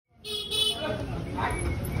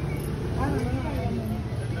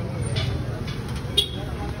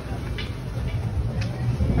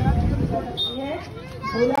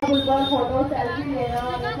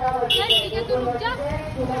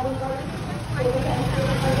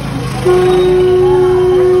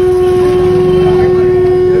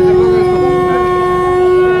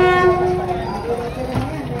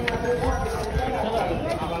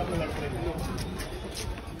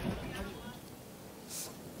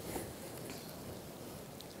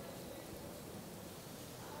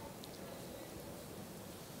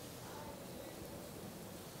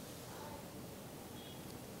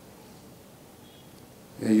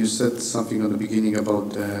You said something at the beginning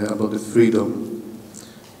about the freedom.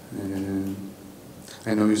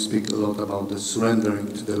 I know you speak a lot about the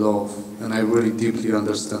surrendering to the love, and I really deeply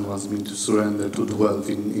understand what it means to surrender, to dwell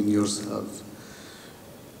in yourself.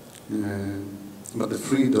 But the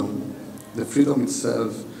freedom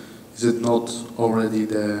itself, is it not already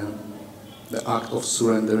the act of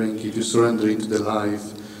surrendering? If you surrender into the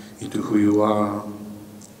life, into who you are,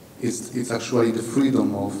 it's actually the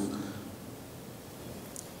freedom of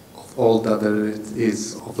all that there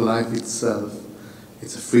is, of life itself.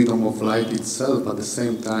 It's a freedom of life itself, but at the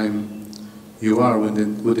same time, you are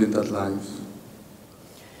within that life.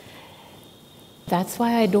 That's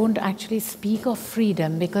why I don't actually speak of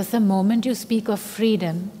freedom, because the moment you speak of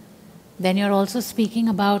freedom, then you're also speaking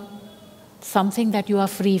about something that you are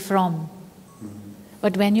free from.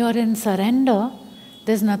 But when you're in surrender,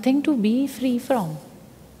 there's nothing to be free from.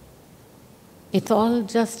 It all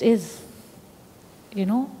just is, you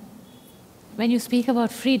know. When you speak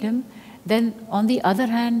about freedom, then on the other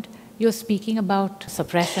hand, you're speaking about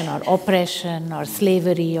suppression or oppression or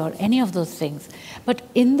slavery or any of those things. But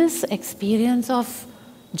in this experience of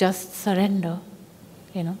just surrender,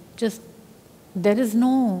 you know, just there is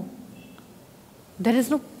no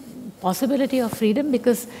possibility of freedom,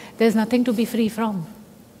 because there's nothing to be free from.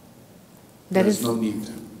 There is no need.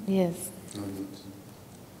 Yes. No need.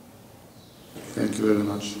 Thank you very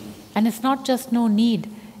much. And it's not just no need.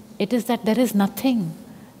 It is that there is nothing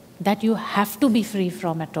that you have to be free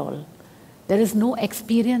from at all. There is no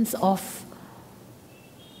experience of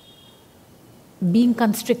being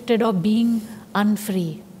constricted or being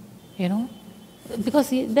unfree, you know,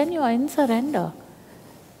 because then you are in surrender.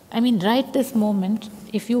 I mean, right this moment,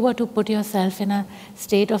 if you were to put yourself in a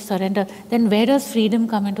state of surrender, then where does freedom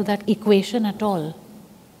come into that equation at all?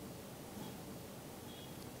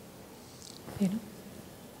 You know?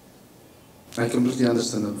 I completely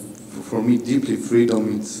understand that. For me, deeply,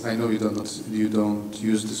 freedom is, I know you don't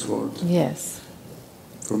use this word. Yes.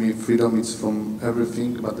 For me, freedom is from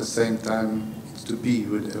everything, but at the same time, it's to be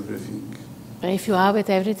with everything. But if you are with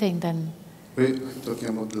everything, then... I'm talking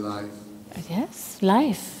about life. Yes,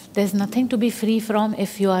 life. There's nothing to be free from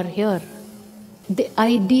if you are here. The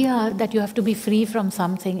idea that you have to be free from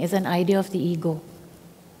something is an idea of the ego.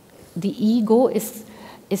 The ego is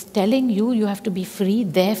telling you you have to be free,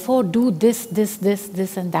 therefore do this, this, this,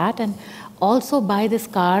 this and that, and also buy this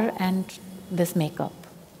car and this makeup.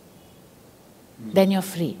 Then you're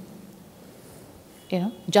free. You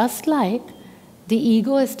know, just like the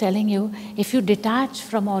ego is telling you, if you detach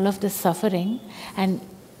from all of this suffering and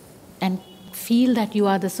feel that you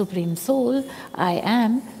are the Supreme Soul, I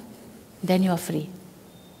am, then you're free.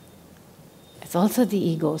 It's also the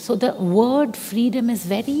ego. So the word freedom is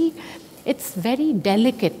it's very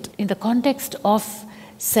delicate in the context of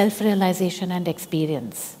self-realization and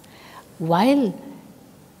experience. While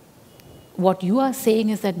what you are saying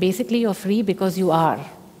is that basically you're free because you are,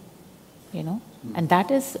 you know, and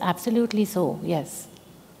that is absolutely so, yes.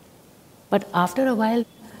 But after a while,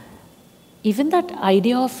 even that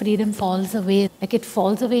idea of freedom falls away, like it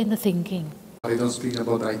falls away in the thinking. I don't speak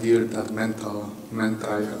about idea that mental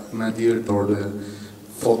idea or the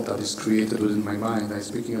thought that is created within my mind. I'm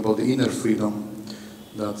speaking about the inner freedom,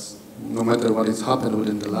 that no matter what is happened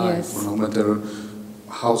within the life, yes, or no matter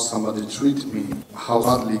how somebody treats me, how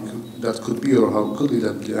badly that could be or how good it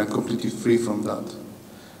would be, I'm completely free from that.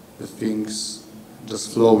 The things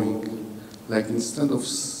just flowing, like instead of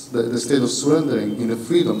the state of surrendering, in the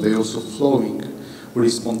freedom, they're also flowing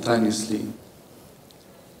really spontaneously.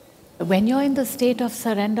 When you're in the state of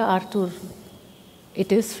surrender, Arthur,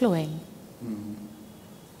 it is flowing.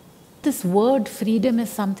 This word freedom is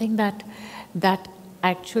something that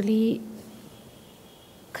actually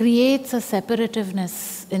creates a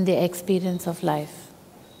separativeness in the experience of life.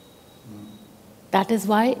 That is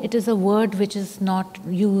why it is a word which is not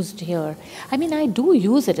used here. I mean, I do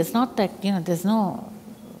use it. It's not that, you know, there's no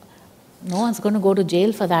one's going to go to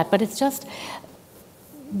jail for that, but it's just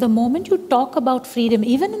the moment you talk about freedom,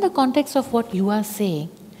 even in the context of what you are saying,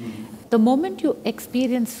 The moment you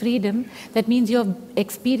experience freedom, that means you're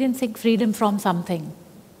experiencing freedom from something.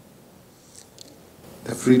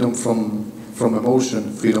 The freedom from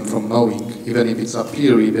emotion, freedom from knowing, even if it's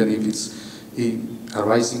appear, even if it's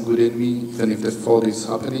arising within me, even if the thought is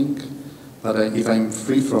happening, but if I'm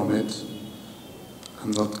free from it,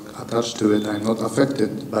 I'm not attached to it, I'm not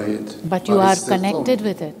affected by it. But you are connected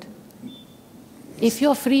with it. If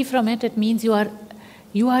you're free from it, it means you are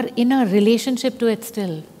in a relationship to it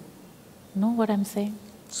still. Know what I'm saying?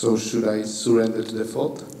 So should I surrender to the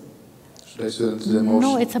thought? Should I surrender to the emotion?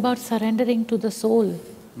 No, it's about surrendering to the soul.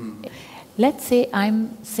 Let's say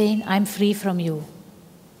I'm saying I'm free from you.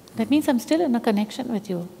 That means I'm still in a connection with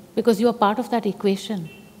you because you are part of that equation.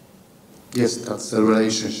 Yes, that's a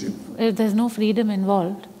relationship. If there's no freedom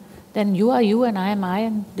involved, then you are you and I am I,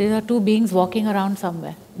 and there are two beings walking around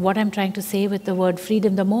somewhere. What I'm trying to say with the word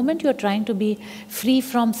freedom, the moment you're trying to be free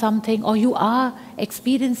from something, or you are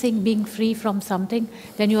experiencing being free from something,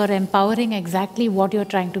 then you are empowering exactly what you're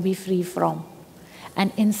trying to be free from.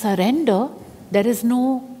 And in surrender, there is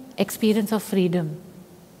no experience of freedom.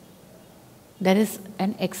 There is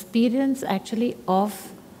an experience actually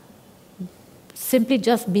of simply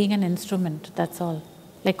just being an instrument, that's all.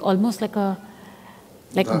 Like almost like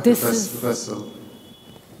this is vessel.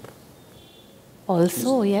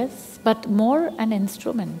 Also, yes, but more an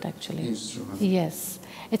instrument actually. Instrument. Yes.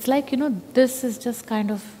 It's like, this is just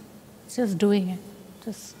kind of, it's just doing it.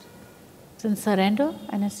 It's in surrender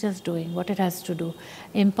and it's just doing what it has to do.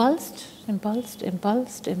 Impulsed, impulsed,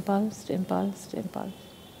 impulsed, impulsed, impulsed, impulsed.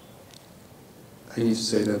 I need to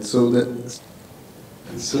say that. So that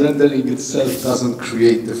surrendering itself doesn't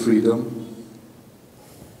create the freedom.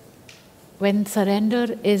 When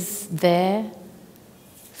surrender is there,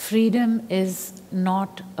 freedom is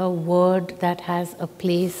not a word that has a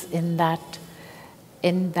place in that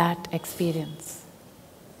experience.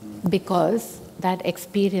 Because that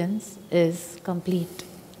experience is complete.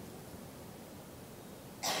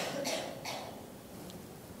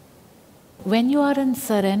 When you are in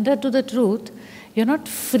surrender to the truth, you're not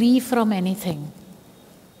free from anything.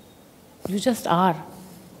 You just are.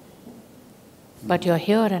 But you're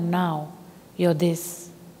here and now. You're this.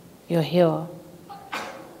 You're here.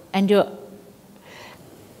 And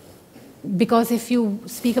because if you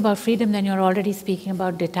speak about freedom, then you're already speaking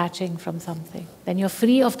about detaching from something. Then you're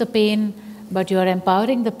free of the pain, but you're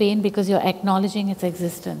empowering the pain because you're acknowledging its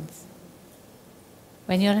existence.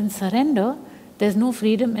 When you're in surrender, there's no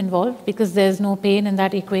freedom involved because there's no pain in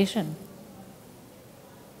that equation.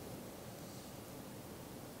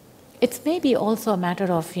 It's maybe also a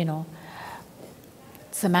matter of,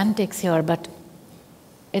 semantics here, but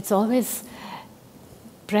it's always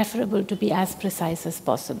preferable to be as precise as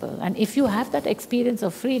possible. And if you have that experience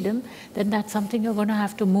of freedom, then that's something you're going to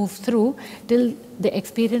have to move through till the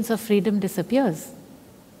experience of freedom disappears.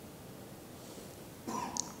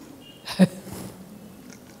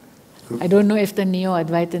 I don't know if the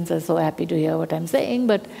Neo-Advaitins are so happy to hear what I'm saying,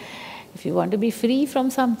 but if you want to be free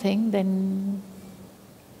from something, then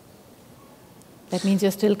that means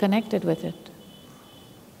you're still connected with it.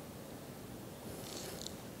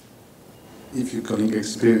 If you're calling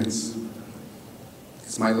experience,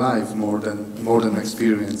 it's my life more than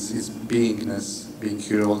experience. It's beingness, being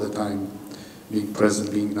here all the time, being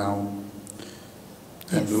present, being now.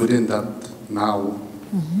 And Yes. within that now,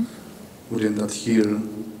 within that here,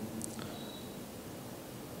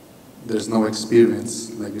 there's no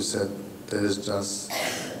experience, like you said. There's just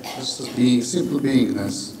being, simple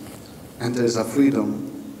beingness. And there's a freedom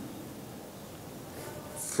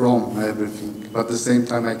from everything, but at the same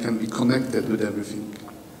time I can be connected with everything.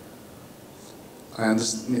 I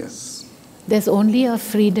understand, yes. There's only a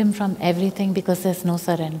freedom from everything because there's no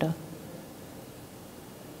surrender.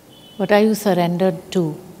 What are you surrendered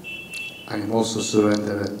to? I am also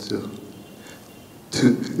surrendered to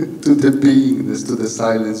the beingness, to the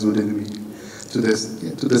silence within me. To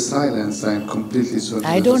the silence, I am completely surrendered.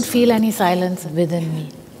 I don't feel any silence within me.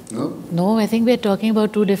 No? No, I think we're talking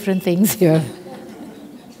about two different things here.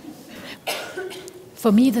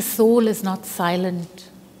 For me, the soul is not silent.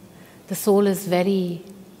 The soul is very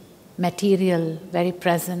material, very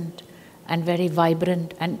present, and very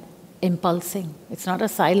vibrant and impulsing. It's not a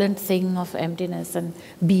silent thing of emptiness and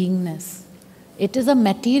beingness. It is a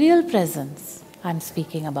material presence I'm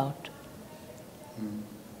speaking about.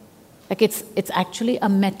 Like it's actually a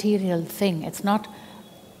material thing. It's not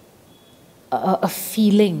a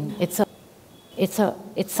feeling.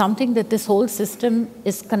 It's something that this whole system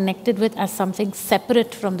is connected with as something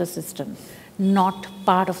separate from the system, not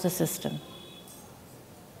part of the system.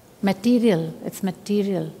 Material, it's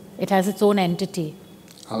material. It has its own entity.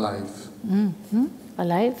 Alive.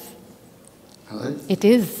 Alive? Life? It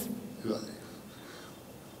is. Life.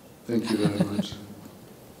 Thank you very much.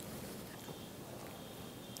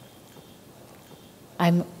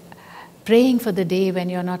 I'm praying for the day when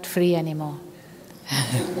you're not free anymore.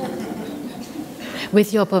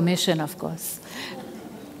 With your permission, of course.